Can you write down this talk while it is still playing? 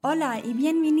Hola y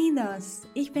bienvenidos!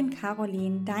 Ich bin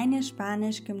Caroline, deine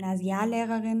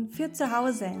Spanisch-Gymnasiallehrerin für zu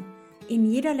Hause. In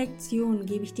jeder Lektion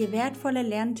gebe ich dir wertvolle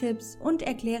Lerntipps und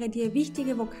erkläre dir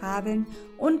wichtige Vokabeln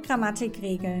und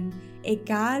Grammatikregeln,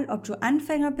 egal ob du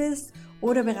Anfänger bist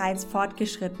oder bereits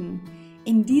fortgeschritten.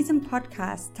 In diesem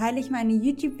Podcast teile ich meine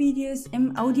YouTube-Videos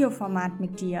im Audioformat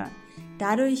mit dir.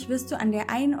 Dadurch wirst du an der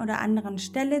einen oder anderen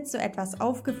Stelle zu etwas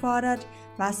aufgefordert,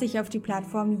 was sich auf die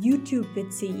Plattform YouTube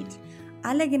bezieht.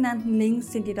 Alle genannten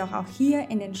Links sind jedoch auch hier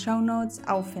in den Shownotes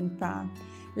auffindbar.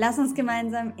 Lass uns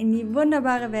gemeinsam in die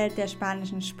wunderbare Welt der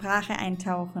spanischen Sprache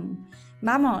eintauchen.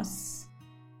 ¡Vamos!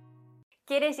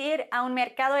 ¿Quieres ir a un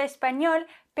mercado español,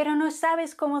 pero no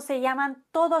sabes cómo se llaman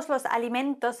todos los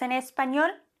alimentos en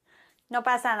español? No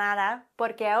pasa nada,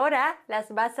 porque ahora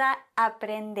las vas a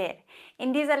aprender.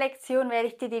 In dieser Lektion werde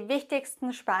ich dir die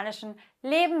wichtigsten spanischen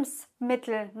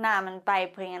Lebensmittelnamen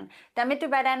beibringen, damit du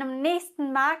bei deinem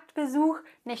nächsten Marktbesuch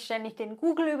nicht ständig den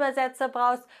Google-Übersetzer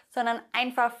brauchst, sondern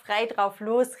einfach frei drauf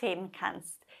losreden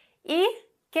kannst. Y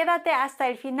quédate hasta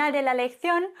el final de la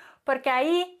lección, porque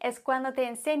ahí es cuando te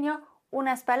enseño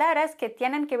unas palabras que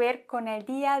tienen que ver con el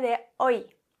día de hoy.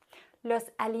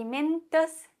 Los alimentos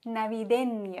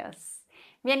navideños.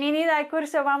 Bienvenido al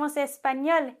curso Vamos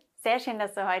Español. Sehr schön,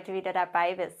 dass du heute wieder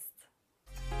dabei bist.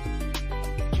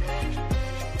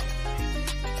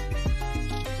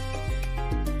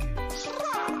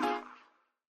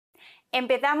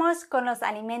 Empezamos con los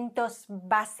alimentos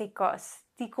básicos,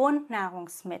 die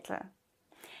Grundnahrungsmittel.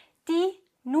 Die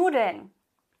Nudeln,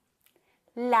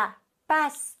 la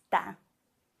pasta,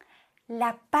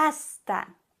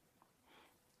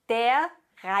 der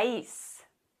Reis,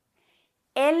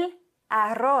 el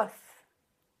arroz,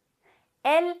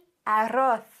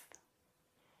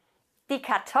 die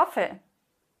Kartoffel,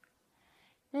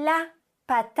 la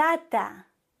patata,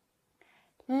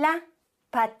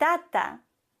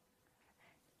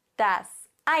 das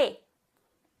Ei,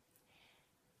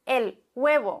 el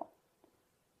huevo,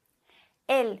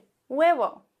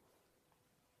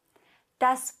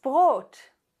 das Brot,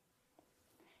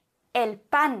 el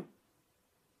pan.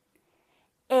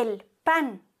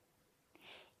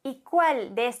 ¿Y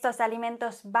cuál de estos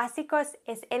alimentos básicos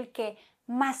es el que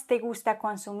más te gusta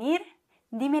consumir?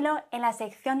 Dímelo en la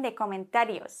sección de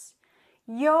comentarios.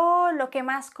 Yo lo que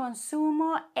más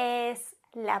consumo es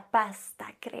la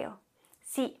pasta, creo.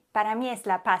 Sí, para mí es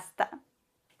la pasta.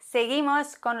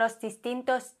 Seguimos con los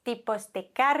distintos tipos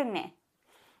de carne.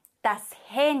 Das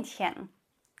Hähnchen,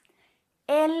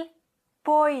 el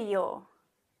pollo,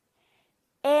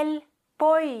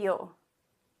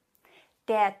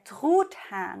 der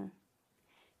Truthahn,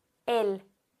 el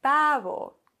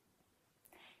pavo,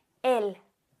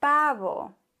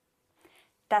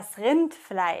 das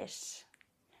Rindfleisch,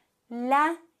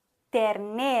 la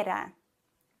ternera,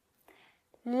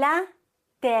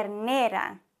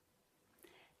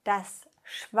 das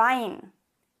Schwein,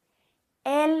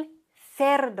 el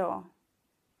cerdo,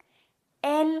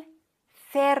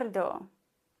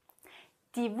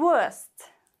 die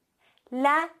Wurst,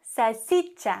 la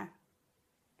salchicha,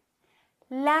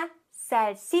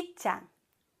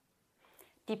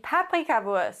 die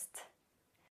Paprikawurst,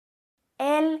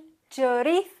 el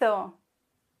chorizo,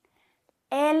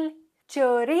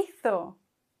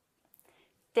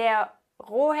 der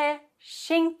rohe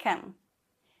Schinken,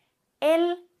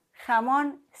 el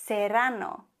jamón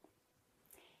serrano,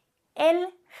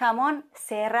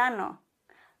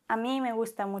 A mí me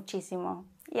gusta muchísimo.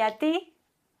 ¿Y a ti?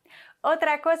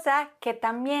 Otra cosa que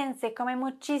también se come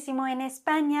muchísimo en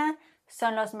España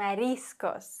son los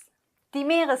mariscos. Die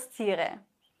Meerestiere,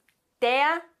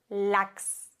 der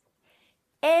Lachs,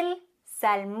 el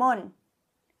salmón,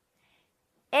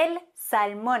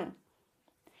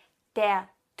 der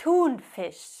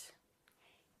Thunfisch,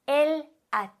 el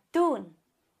atún,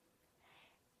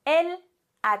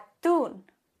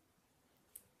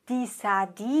 die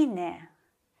Sardine,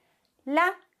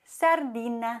 la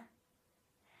sardina,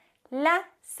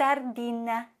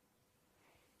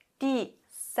 die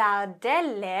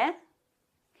Sardelle,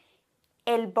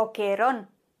 el boquerón,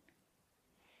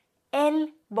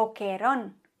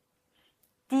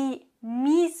 die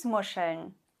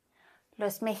Miesmuscheln,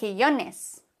 los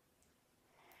mejillones,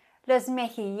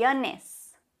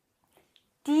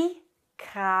 die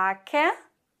Krake,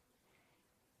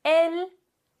 el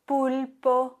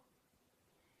pulpo,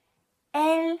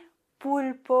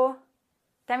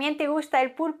 ¿También te gusta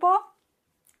el pulpo?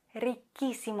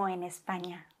 Riquísimo en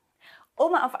España.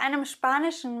 Um auf einem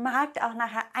spanischen Markt auch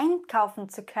nachher einkaufen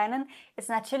zu können, ist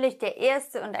natürlich der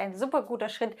erste und ein super guter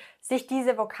Schritt, sich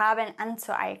diese Vokabeln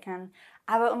anzueignen.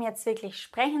 Aber um jetzt wirklich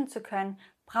sprechen zu können,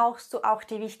 brauchst du auch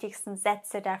die wichtigsten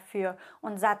Sätze dafür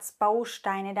und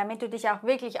Satzbausteine, damit du dich auch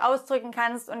wirklich ausdrücken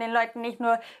kannst und den Leuten nicht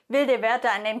nur wilde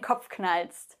Wörter an den Kopf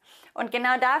knallst. Und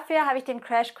genau dafür habe ich den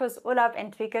Crashkurs Urlaub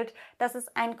entwickelt. Das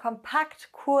ist ein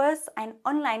Kompaktkurs, ein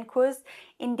Online-Kurs,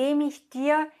 in dem ich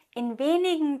dir in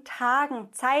wenigen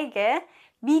Tagen zeige,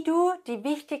 wie du die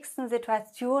wichtigsten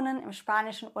Situationen im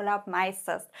spanischen Urlaub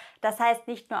meisterst. Das heißt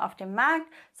nicht nur auf dem Markt,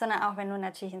 sondern auch wenn du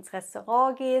natürlich ins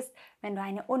Restaurant gehst, wenn du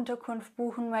eine Unterkunft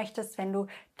buchen möchtest, wenn du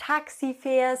Taxi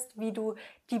fährst, wie du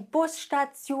die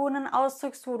Busstationen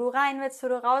ausdrückst, wo du rein willst, wo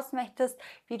du raus möchtest,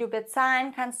 wie du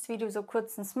bezahlen kannst, wie du so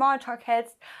kurzen Smalltalk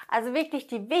hältst. Also wirklich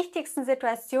die wichtigsten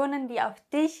Situationen, die auf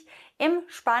dich im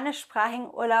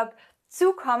spanischsprachigen Urlaub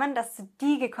zukommen, dass du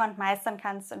die gekonnt meistern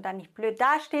kannst und dann nicht blöd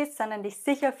dastehst, sondern dich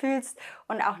sicher fühlst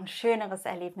und auch ein schöneres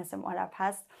Erlebnis im Urlaub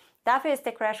hast. Dafür ist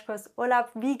der Crashkurs Urlaub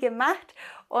wie gemacht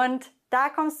und da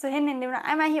kommst du hin, indem du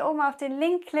einmal hier oben auf den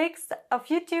Link klickst. Auf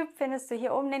YouTube findest du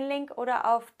hier oben den Link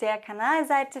oder auf der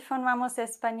Kanalseite von Vamos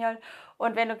Español.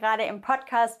 Und wenn du gerade im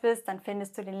Podcast bist, dann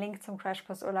findest du den Link zum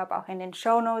Crashkurs Urlaub auch in den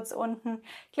Shownotes unten.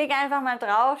 Klick einfach mal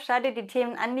drauf, schau dir die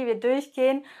Themen an, die wir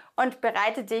durchgehen und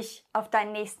bereite dich auf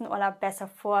deinen nächsten Urlaub besser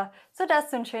vor, sodass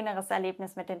du ein schöneres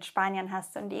Erlebnis mit den Spaniern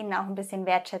hast und ihnen auch ein bisschen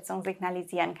Wertschätzung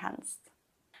signalisieren kannst.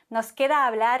 Nos queda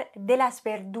hablar de las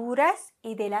verduras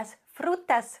y de las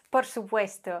frutas, por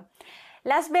supuesto.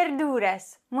 Las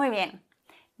verduras, muy bien.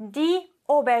 Die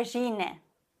Aubergine,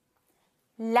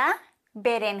 la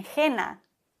berenjena,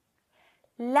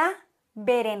 la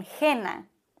berenjena,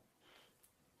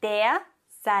 der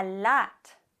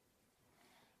Salat,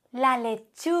 la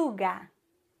lechuga,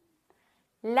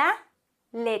 la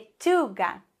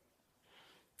lechuga,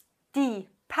 die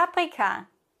Paprika,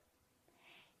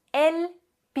 el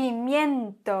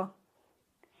pimiento,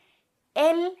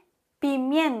 el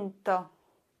pimiento,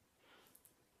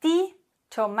 die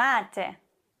Tomate,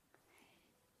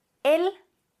 el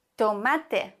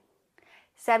tomate.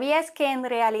 ¿Sabías que en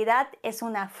realidad es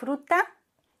una fruta?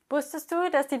 Wusstest du,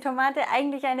 dass die Tomate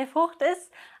eigentlich eine Frucht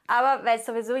ist? Aber weil es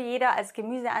sowieso jeder als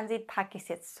Gemüse ansieht, packe ich es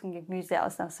jetzt zum Gemüse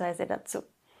ausnahmsweise dazu.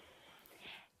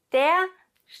 Der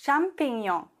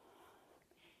Champignon,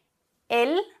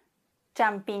 el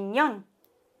champiñón.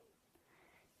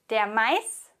 Der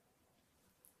Mais,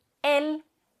 el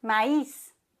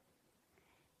maíz,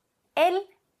 el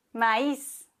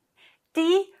maíz,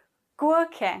 die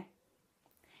Gurke,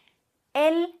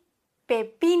 el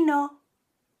pepino,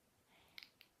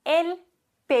 el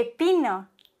pepino,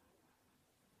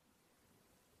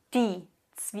 die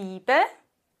Zwiebel,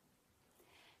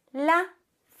 la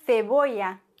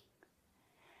cebolla,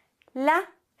 la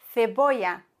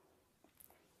cebolla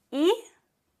y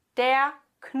der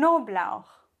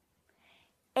Knoblauch.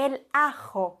 El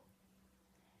ajo.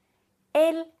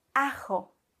 El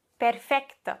ajo.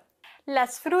 Perfecto.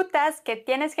 Las frutas que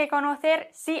tienes que conocer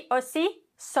sí o sí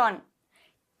son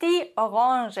die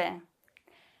Orange,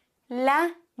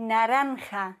 la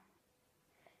naranja,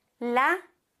 la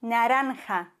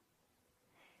naranja,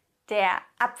 der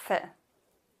Apfel,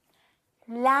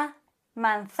 la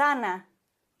manzana,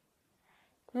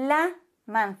 la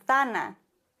manzana,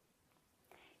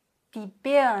 die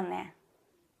Birne,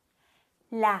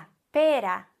 la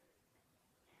pera,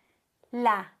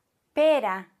 la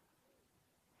pera,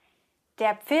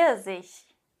 der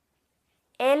Pfirsich,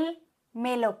 el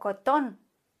melocotón,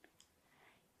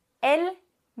 el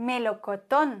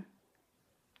melocotón,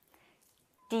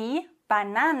 die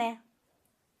Banane,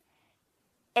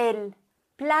 el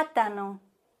plátano,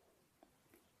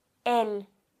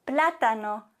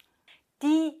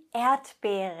 die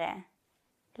Erdbeere,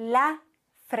 la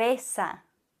fresa,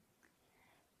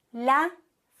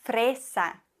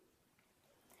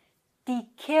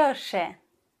 die Kirsche,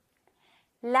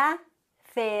 la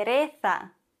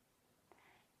cereza,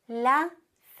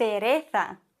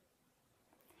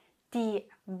 die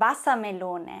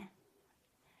Wassermelone,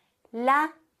 la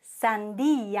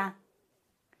sandía,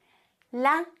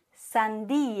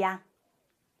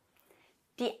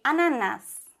 die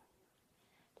Ananas,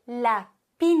 la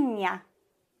piña,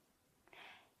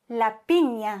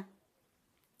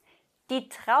 die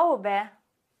Traube,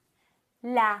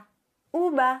 la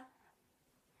uva.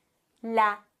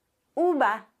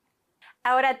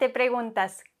 Ahora te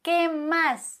preguntas, ¿qué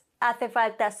más hace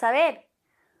falta saber?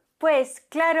 Pues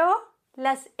claro,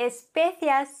 las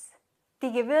especias,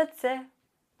 die Gewürze,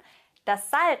 das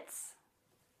Salz,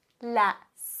 la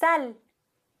sal,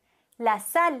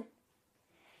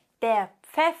 der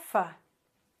Pfeffer,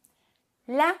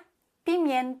 la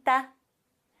pimienta,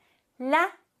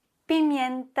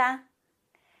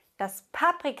 das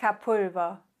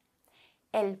Paprikapulver,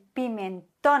 el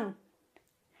pimentón,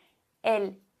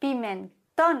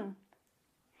 bastón,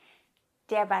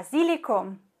 der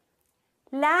Basilikum,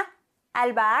 la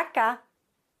albahaca,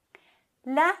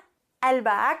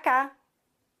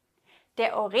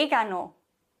 der Oregano,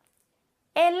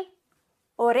 el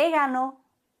orégano,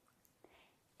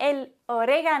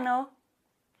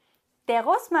 der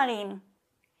Rosmarin,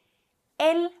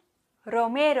 el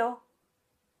romero.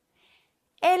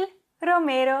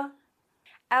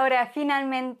 Ahora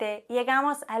finalmente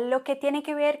llegamos a lo que tiene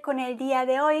que ver con el día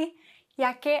de hoy,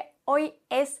 ya que hoy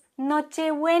es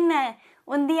Nochebuena,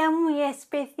 un día muy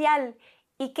especial.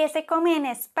 ¿Y qué se come en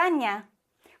España?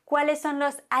 ¿Cuáles son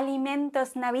los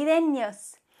alimentos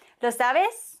navideños? ¿Lo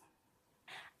sabes?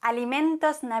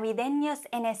 Alimentos navideños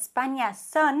en España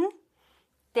son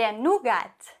der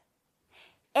Nougat,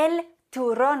 el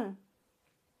turrón,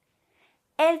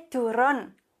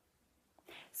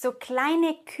 So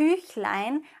kleine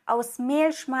Küchlein aus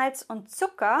Mehl, Schmalz und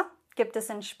Zucker gibt es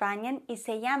in Spanien y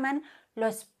se llaman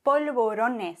los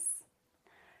polvorones.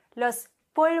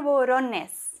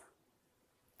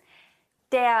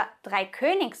 Der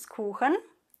Dreikönigskuchen,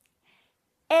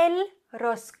 el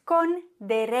roscón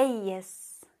de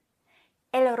Reyes.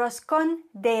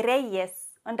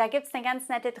 Und da gibt es eine ganz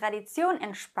nette Tradition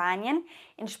in Spanien.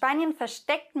 In Spanien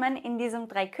versteckt man in diesem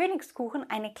Dreikönigskuchen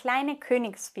eine kleine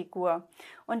Königsfigur.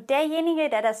 Und derjenige,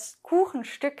 der das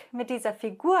Kuchenstück mit dieser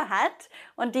Figur hat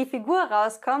und die Figur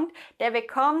rauskommt, der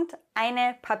bekommt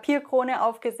eine Papierkrone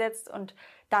aufgesetzt und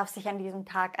darf sich an diesem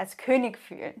Tag als König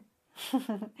fühlen.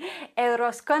 El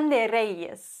roscón de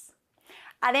Reyes.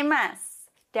 Además,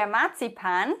 der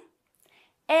Marzipan,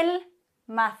 el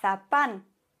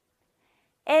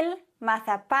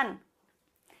mazapán.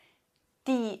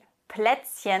 Die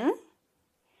Plätzchen,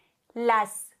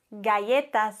 las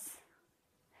galletas.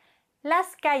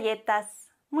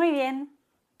 Muy bien.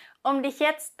 Um dich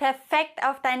jetzt perfekt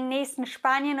auf deinen nächsten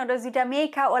Spanien- oder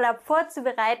Südamerika-Urlaub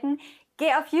vorzubereiten,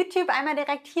 geh auf YouTube einmal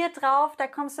direkt hier drauf, da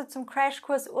kommst du zum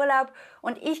Crashkurs Urlaub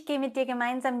und ich gehe mit dir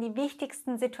gemeinsam die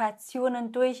wichtigsten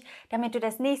Situationen durch, damit du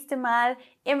das nächste Mal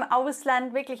im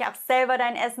Ausland wirklich auch selber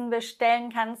dein Essen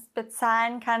bestellen kannst,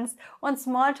 bezahlen kannst und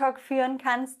Smalltalk führen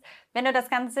kannst. Wenn du das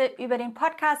Ganze über den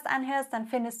Podcast anhörst, dann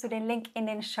findest du den Link in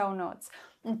den Shownotes.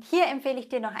 Und hier empfehle ich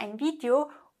dir noch ein Video,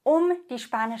 um die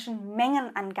spanischen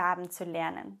Mengenangaben zu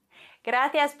lernen.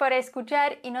 Gracias por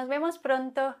escuchar y nos vemos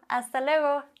pronto. Hasta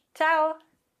luego. Ciao!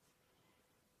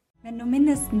 Wenn du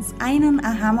mindestens einen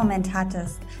Aha-Moment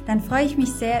hattest, dann freue ich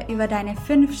mich sehr über deine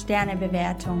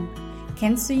 5-Sterne-Bewertung.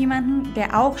 Kennst du jemanden,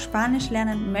 der auch Spanisch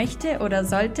lernen möchte oder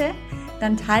sollte?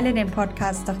 Dann teile den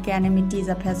Podcast doch gerne mit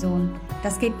dieser Person.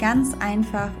 Das geht ganz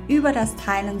einfach über das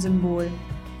Teilen-Symbol.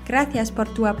 Gracias por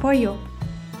tu apoyo!